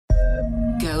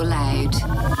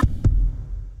GoLoud.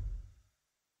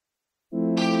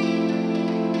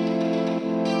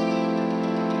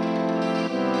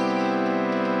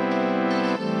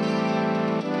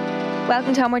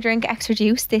 Welcome to Home or Drink Extra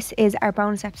Juice. This is our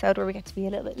bonus episode where we get to be a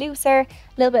little bit looser, a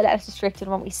little bit less restricted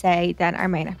in what we say than our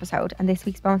main episode. And this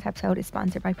week's bonus episode is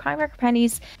sponsored by Primark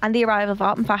Pennies. And the arrival of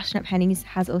autumn fashion at Pennies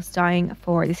has us dying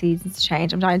for the seasons to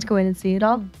change. I'm dying to go in and see it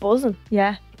all. Buzzing.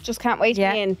 Yeah. Just can't wait to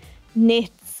be in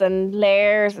knits and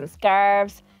layers and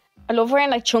scarves. I love wearing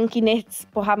like chunky knits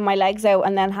but having my legs out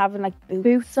and then having like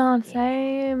Boots on,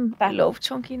 same. I love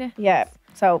chunky knits. Yeah,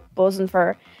 so buzzing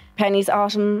for Penny's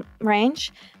autumn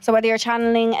range. So whether you're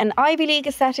channeling an Ivy League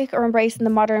aesthetic or embracing the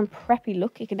modern preppy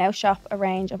look, you can now shop a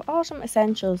range of autumn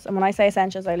essentials. And when I say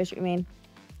essentials, I literally mean,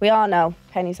 we all know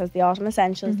Penny's has the autumn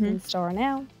essentials in store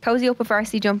now. Cozy up with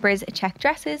varsity jumpers, check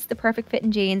dresses, the perfect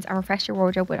fitting jeans, and refresh your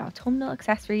wardrobe with autumnal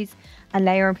accessories and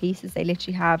layering pieces. They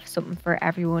literally have something for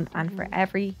everyone and for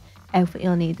every outfit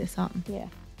you'll need this autumn. Yeah.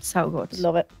 So good.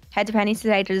 Love it. Head to Penny's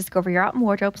today to discover your autumn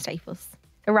wardrobe staples.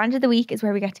 The rant of the week is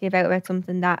where we get to give out about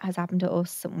something that has happened to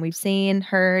us, something we've seen,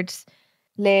 heard,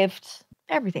 lived,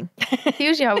 everything. It's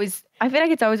usually always, I feel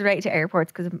like it's always related to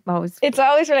airports because it's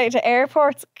always related to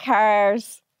airports,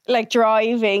 cars, like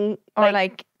driving. Or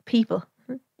like people.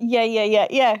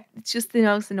 Yeah. It's just the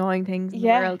most annoying things in the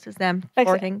world, is them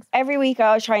four things. Every week I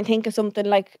always try and think of something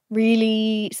like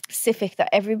really specific that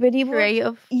everybody would.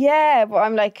 Creative. Yeah, but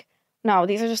I'm like, no,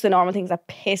 these are just the normal things that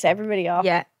piss everybody off.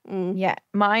 Yeah. Yeah.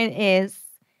 Mine is,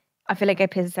 I feel like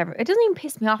it pisses everyone. It doesn't even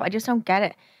piss me off. I just don't get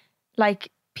it.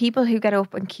 Like people who get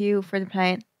up and queue for the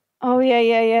plane. Oh, yeah.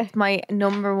 It's my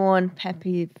number one pet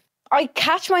peeve. I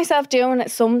catch myself doing it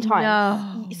sometimes.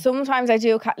 No. Sometimes I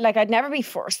do. Like I'd never be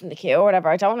first in the queue or whatever.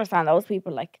 I don't understand those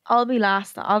people. Like I'll be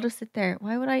last. I'll just sit there.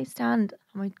 Why would I stand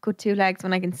on my good two legs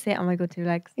when I can sit on my good two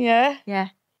legs? Yeah. Yeah.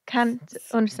 Can't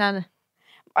understand it.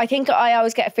 I think I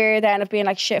always get a fear then of being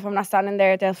like, shit, if I'm not standing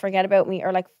there, they'll forget about me.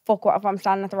 Or like, fuck, what if I'm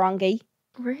standing at the wrong gate?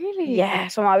 Really? Yeah.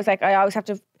 So I'm always like, I always have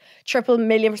to triple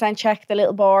million% check the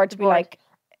little board to be like,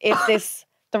 is this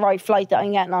the right flight that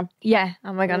I'm getting on? Yeah.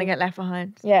 Am I going to get left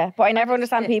behind? Yeah. But I never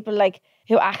understand people like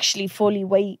who actually fully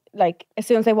wait. Like as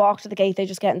soon as they walk to the gate, they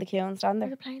just get in the queue and stand there.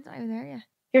 The plane's not even there yet.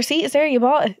 Your seat is there. You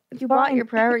bought it. You bought your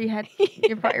priority head.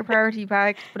 You bought your priority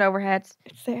bag to put overhead.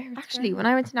 It's there. Actually, when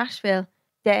I went to Nashville,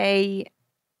 I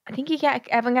think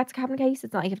everyone gets a cabin case.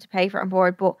 It's not like you have to pay for it on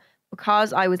board, but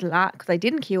because I was late, because I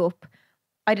didn't queue up,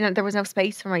 there was no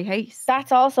space for my case.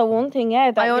 That's also one thing,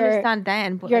 yeah. That I understand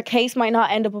then, but your case might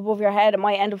not end up above your head. It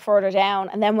might end up further down.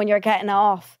 And then when you're getting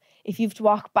off, if you have to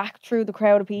walk back through the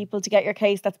crowd of people to get your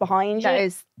case that's behind you. That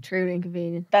is truly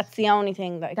inconvenient. That's the only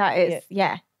thing that is,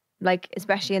 yeah. Like,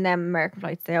 especially in them American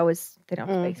flights, they don't have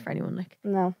space for anyone. Like,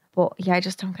 no. But yeah, I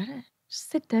just don't get it.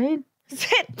 Just sit down.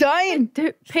 Sit down.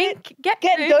 Pink, get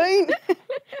down.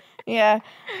 Yeah.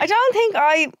 I don't think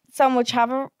I so much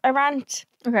have a rant.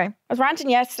 Okay. I was ranting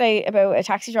yesterday about a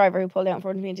taxi driver who pulled out in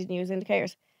front of me and didn't use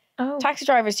indicators. Oh. Taxi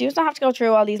drivers, do you not have to go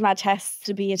through all these mad tests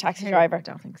to be a taxi driver? I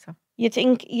don't think so. You'd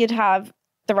think you'd have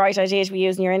the right idea to be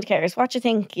using your indicators. What do you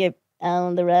think? You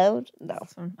on the road? No.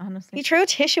 Honestly. He threw a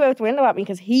tissue out the window at me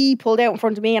because he pulled out in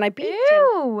front of me and I beat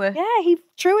him. Yeah, he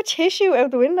threw a tissue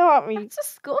out the window at me. That's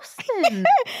disgusting.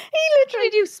 He literally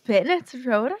do spit in it to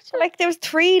throw it at you. Like there was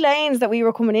 3 lanes that we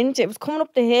were coming into. It was coming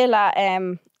up the hill at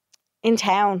in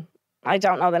town. I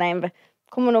don't know the name of it.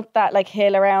 Coming up that like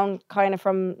hill around kind of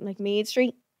from like Mead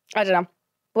Street. I don't know.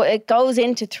 But it goes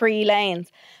into 3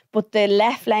 lanes. But the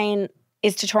left lane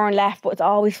is to turn left, but it's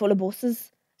always full of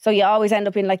buses. So you always end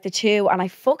up in like the 2. And I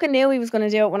fucking knew he was going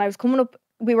to do it when I was coming up.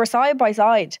 We were side by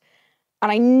side.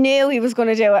 And I knew he was going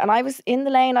to do it. And I was in the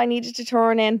lane I needed to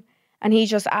turn in. And he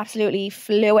just absolutely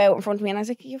flew out in front of me. And I was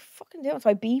like, you're fucking doing it.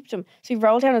 So I beeped him. So he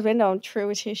rolled down his window and threw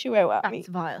a tissue out at me. That's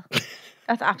vile.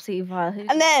 That's absolutely vile.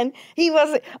 And then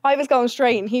I was going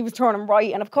straight and he was turning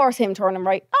right. And of course him turning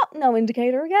right. Oh, no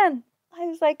indicator again. I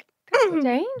was like. That's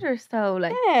dangerous though.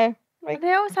 Like, yeah. Like,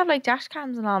 they always have like dash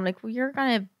cams and all. I'm like, well, you're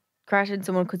going to crash into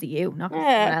someone because of you, not because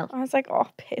of someone else. I was like, oh,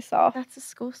 piss off. That's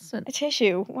disgusting. A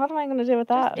tissue. What am I going to do with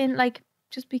that?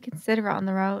 Just be considerate on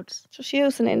the road. Just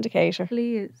use an indicator.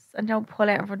 Please. And don't pull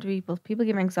out in front of people. People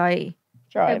give anxiety.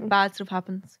 Driving. Bad stuff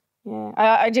happens. Yeah.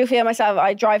 I do feel myself,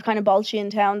 I drive kind of bolshy in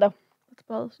town though.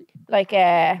 What's bolshy? Like,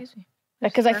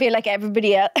 because I feel like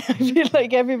everybody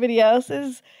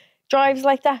else, drives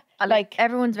like that. Like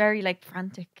everyone's very like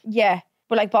frantic. Yeah.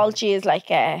 But like bolshy is like,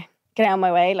 get out of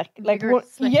my way. Like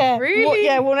really?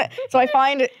 So I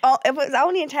find it was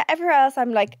only in everywhere else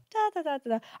I'm like, da, da, da,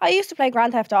 da, da. I used to play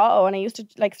Grand Theft Auto and I used to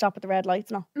like stop at the red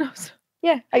lights now. No.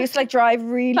 Yeah, I used to like drive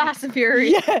really Fast and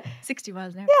furious. Yeah, 60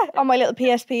 miles an hour. yeah. On my little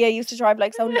PSP, I used to drive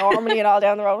like so normally and all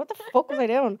down the road. What the fuck was I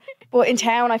doing? But in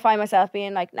town, I find myself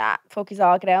being like, nah, fuck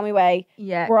all, get out of my way.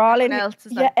 Yeah. We're all everyone in. else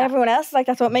is Yeah, like that. everyone else is like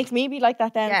that. So it makes me be like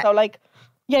that then. Yeah. So like,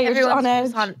 yeah, you're just on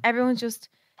edge. Everyone's just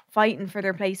fighting for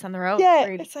their place on the road. Yeah,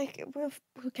 really. it's like we'll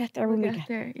get there when we get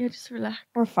there. Yeah, just relax.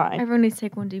 We're fine. Everyone needs to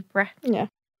take one deep breath. Yeah.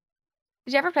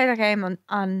 Did you ever play that game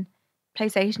on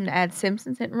PlayStation,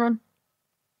 Simpsons Hit and Run?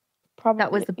 Probably.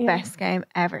 That was the best game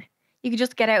ever. You could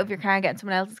just get out of your car and get in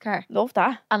someone else's car. Love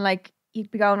that. And like you'd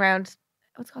be going around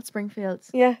what's it called, Springfields.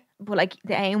 Yeah. But like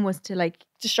the aim was to like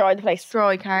destroy the place.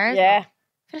 destroy cars. Yeah.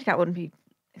 I feel like that wouldn't be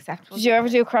acceptable. Did you ever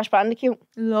do Crash Bandicoot?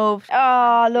 Loved.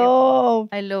 Oh, love.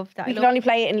 I loved that. We could only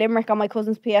play it in Limerick on my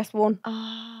cousin's PS1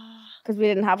 because we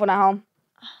didn't have one at home.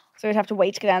 So we'd have to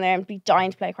wait to get down there and be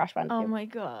dying to play Crash Bandicoot. Oh my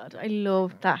god, I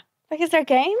loved that. Like, is there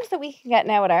games that we can get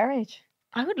now at our age?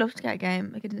 I would love to get a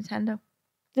game like a Nintendo.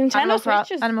 Nintendo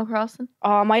Switches. Animal Crossing.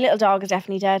 Oh, my little dog is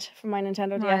definitely dead from my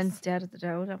Nintendo DS. Mine's dead at the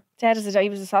dodo. Dead as a dog. He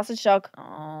was a sausage dog.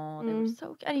 Oh, they were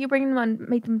so cute. And you bring them and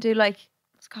make them do like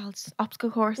what's it called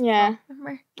obstacle course. Yeah.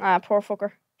 Remember? Ah, poor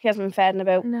fucker. He hasn't been fed in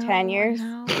about 10 years.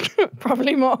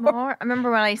 Probably more. I remember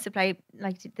when I used to play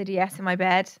like the DS in my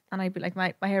bed, and I'd be like,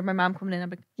 I heard my mom coming in. I'd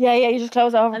be like, yeah, you just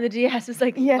close over. and the DS was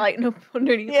like lighting up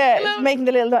underneath. Yeah, it's making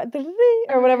the little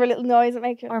or whatever little noise it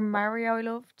makes. Or Mario, I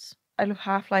loved. I love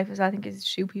Half-Life as well. I think it's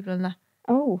shoot people in that.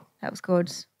 Oh, that was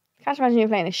good. Can't imagine you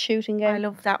playing a shooting game. I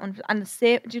love that one. And the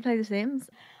Sims. Did you play the Sims?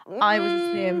 I was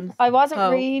the Sims. I wasn't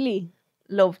really.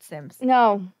 Loved Sims.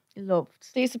 No.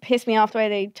 Loved. They used to piss me off the way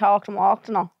they talked and walked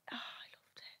and all. Oh,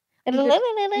 I loved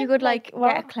it. You could like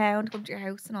what? get a clown to come to your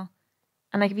house and all.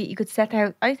 And like you could set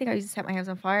out. I think I used to set my house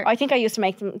on fire. I think I used to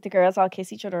make the girls all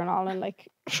kiss each other and all, and like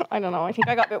I don't know. I think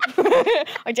I got a bit.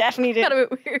 I definitely did. Got a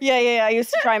bit weird. Yeah. I used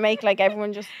to try and make like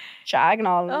everyone just shag and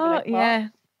all. And Oh like, yeah.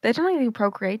 I don't think you could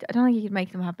procreate. I don't think you could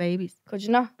make them have babies. Could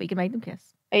you not? But you could make them kiss.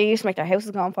 I used to make their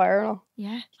houses go on fire and all. Yeah.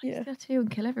 I used to Yeah. do that too and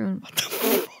kill everyone. What the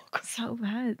fuck? So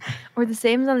bad. Or the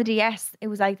Sims on the DS. It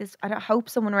was like this. I hope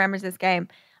someone remembers this game.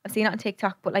 I've seen it on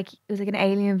TikTok, but like it was like an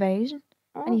alien invasion.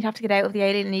 Oh. And you'd have to get out of the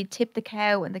alien and you'd tip the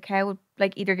cow and the cow would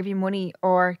like either give you money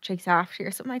or chase after you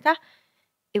or something like that.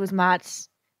 It was mad.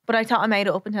 But I thought I made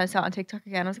it up until I saw it on TikTok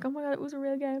again. I was like, oh my god, it was a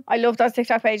real game. I love those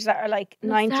TikTok pages that are like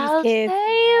 90s kids.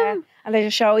 Yeah. And they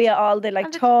just show you all the like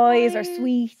And the toys or toys.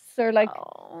 sweets or like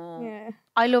Oh.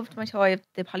 I loved my toy of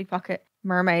the Polly Pocket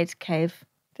mermaid cave.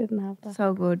 Didn't have that.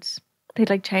 So good. They'd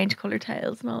like change colour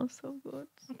tails and all. So good.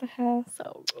 What the hell?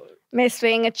 So good. Miss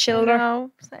being a children.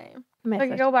 No, same. Miss If I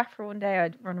could it. go back for one day,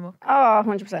 I'd run them up. Oh,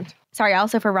 100%. Sorry,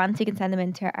 also for rants, you can send them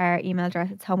into our email address.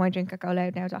 It's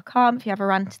homeidrink@goloudnow.com. If you have a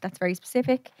rant that's very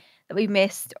specific that we've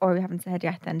missed or we haven't said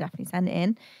yet, then definitely send it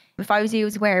in. If I was you,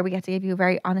 where we get to give you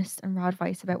very honest and raw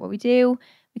advice about what we do.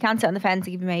 We can't sit on the fence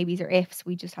and give you maybes or ifs.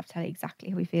 We just have to tell you exactly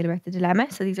how we feel about the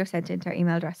dilemma. So these are sent into our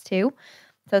email address too.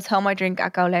 So it's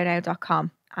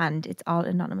homeidrink@goloudnow.com and it's all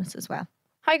anonymous as well.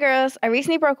 Hi girls, I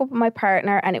recently broke up with my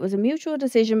partner and it was a mutual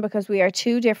decision because we are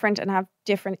too different and have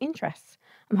different interests.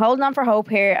 I'm holding on for hope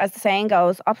here, as the saying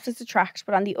goes, opposites attract,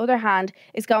 but on the other hand,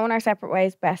 is going our separate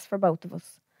ways best for both of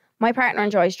us? My partner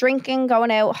enjoys drinking,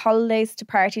 going out, holidays to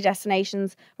party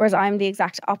destinations, whereas I'm the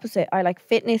exact opposite. I like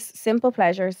fitness, simple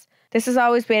pleasures. This has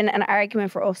always been an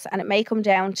argument for us, and it may come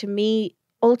down to me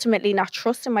ultimately not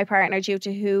trusting my partner due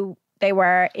to who they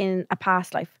were in a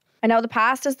past life. I know the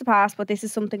past is the past, but this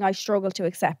is something I struggle to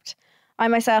accept. I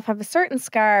myself have a certain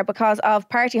scar because of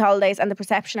party holidays and the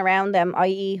perception around them,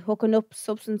 i.e. hooking up,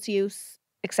 substance use,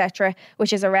 etc.,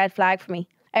 which is a red flag for me.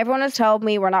 Everyone has told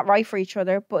me we're not right for each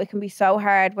other, but it can be so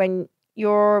hard when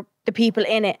you're the people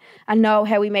in it and know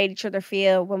how we made each other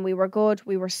feel. When we were good,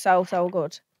 we were so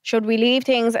good. Should we leave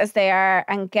things as they are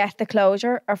and get the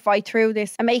closure, or fight through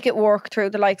this and make it work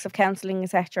through the likes of counselling,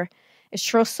 etc.? Is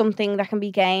trust something that can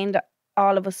be gained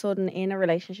all of a sudden in a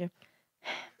relationship?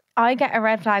 I get a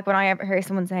red flag when I ever hear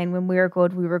someone saying when we were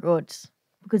good,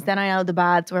 because then I know the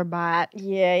bads were bad.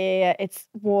 Yeah. It's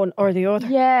one or the other.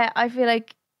 Yeah, I feel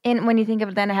like when you think of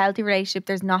it, then a healthy relationship,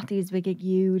 there's not these big,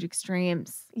 huge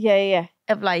extremes Yeah.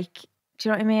 of like, do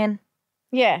you know what I mean?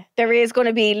 Yeah, there is going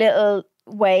to be little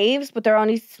waves, but they're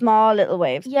only small little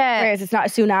waves. Yeah. Whereas it's not a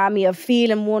tsunami of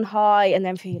feeling one high and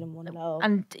then feeling one low.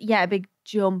 And yeah, a big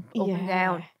jump up and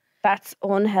down. That's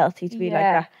unhealthy to be like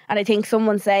Yeah. that. And I think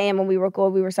someone saying when we were good,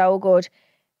 we were so good,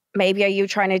 maybe are you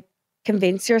trying to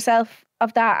convince yourself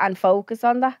of that and focus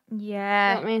on that. Yeah.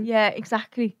 You know what I mean? Yeah,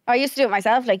 exactly. I used to do it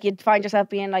myself. Like, you'd find yourself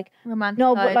being like,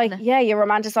 no, but like, yeah, you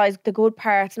romanticize the good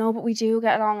parts. No, but we do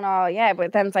get along. No, yeah,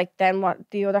 but then it's like, then what?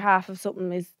 The other half of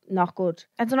something is not good.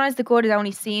 And sometimes the good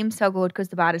only seems so good because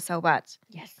the bad is so bad.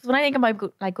 Yes. Because when I think of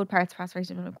my good parts of past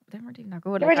relationship, I'm like, they weren't even that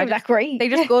good. They weren't even that great. They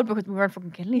just good because we weren't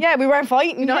fucking killing each other. Yeah, we weren't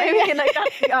fighting. You know what I mean? Like,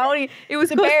 that's the only. It was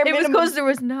because there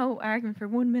was no argument for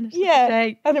 1 minute.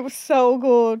 Yeah, and it was so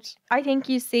good. I think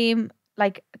you seem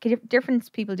like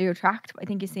different people do attract, but I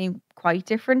think you seem quite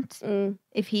different.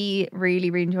 If he really,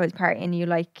 really enjoys partying, you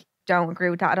like don't agree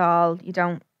with that at all. You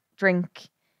don't drink.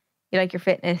 You like your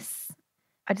fitness.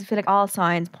 I just feel like all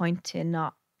signs point to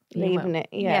not leaving it.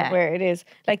 Yeah, where it is.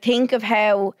 Like, think of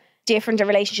how different a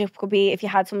relationship could be if you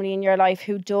had somebody in your life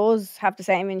who does have the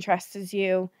same interests as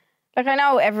you. Like, I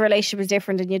know every relationship is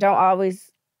different, and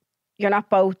you're not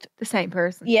both the same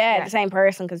person. Yeah, the same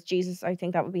person, because Jesus, I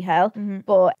think that would be hell.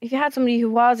 But if you had somebody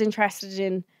who was interested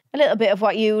in a little bit of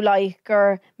what you like,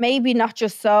 or maybe not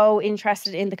just so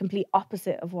interested in the complete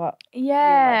opposite of what you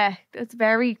like. It's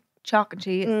very chalk and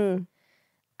cheese.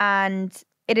 And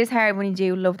it is hard when you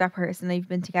do love that person that you've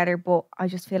been together, but I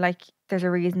just feel like there's a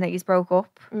reason that you broke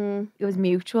up. It was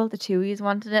mutual. The two of you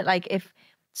wanted it. Like, if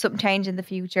something changed in the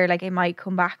future, like, it might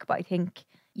come back, but I think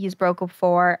you broke up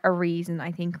for a reason.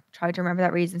 I think try to remember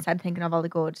that reason instead of thinking of all the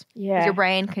good. Yeah. Because your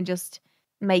brain can just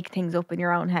make things up in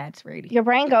your own head, really. Your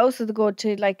brain goes to the good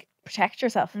to, like, protect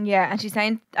yourself. Yeah, and she's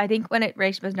saying, I think when a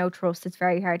relationship has no trust, it's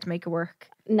very hard to make it work.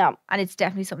 No. And it's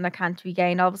definitely something that can't be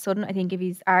gained all of a sudden. I think if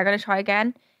he's are going to try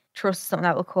again, trust is something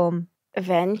that will come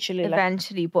eventually.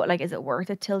 But like, is it worth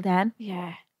it till then?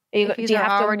 Yeah. Do you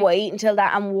have to wait until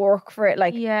that and work for it?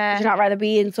 Like, would you not rather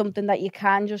be in something that you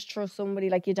can just trust somebody?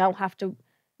 Like, you don't have to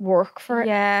work for it.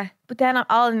 Yeah. But then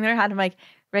all on the other hand, I'm like,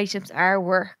 relationships are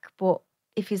work, but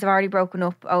if you've already broken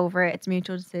up over it, it's a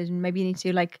mutual decision. Maybe you need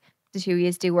to, like, the two of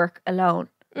you do work alone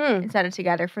instead of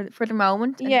together for the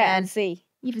moment. And see.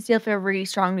 If you still feel really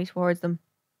strongly towards them,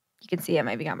 you can see it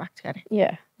maybe going back together.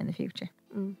 Yeah. In the future.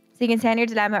 So you can send your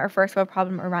dilemma or first world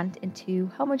problem or rant into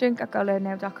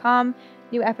homeidrink@GoLoudNow.com.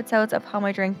 New episodes of Home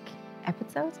I Drink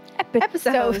episodes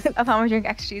of Home I Drink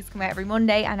Extras come out every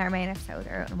Monday, and our main episode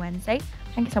are on Wednesday.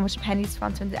 Thank you so much to Pennies for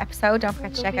sponsoring the episode. Don't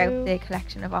forget to check out the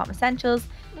collection of autumn essentials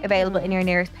available in your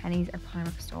nearest Pennies or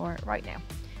Primark store right now.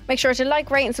 Make sure to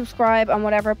like, rate and subscribe on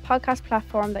whatever podcast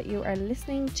platform that you are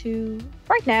listening to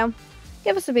right now.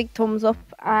 Give us a big thumbs up,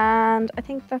 and I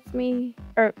think that's me.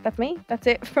 That's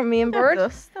it from me and Bird.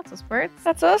 That's us, Birds.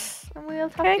 That's us. And we'll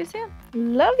talk to you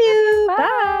soon. Love you.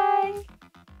 Bye.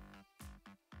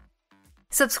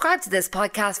 Subscribe to this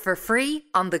podcast for free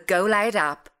on the GoLoud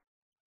app.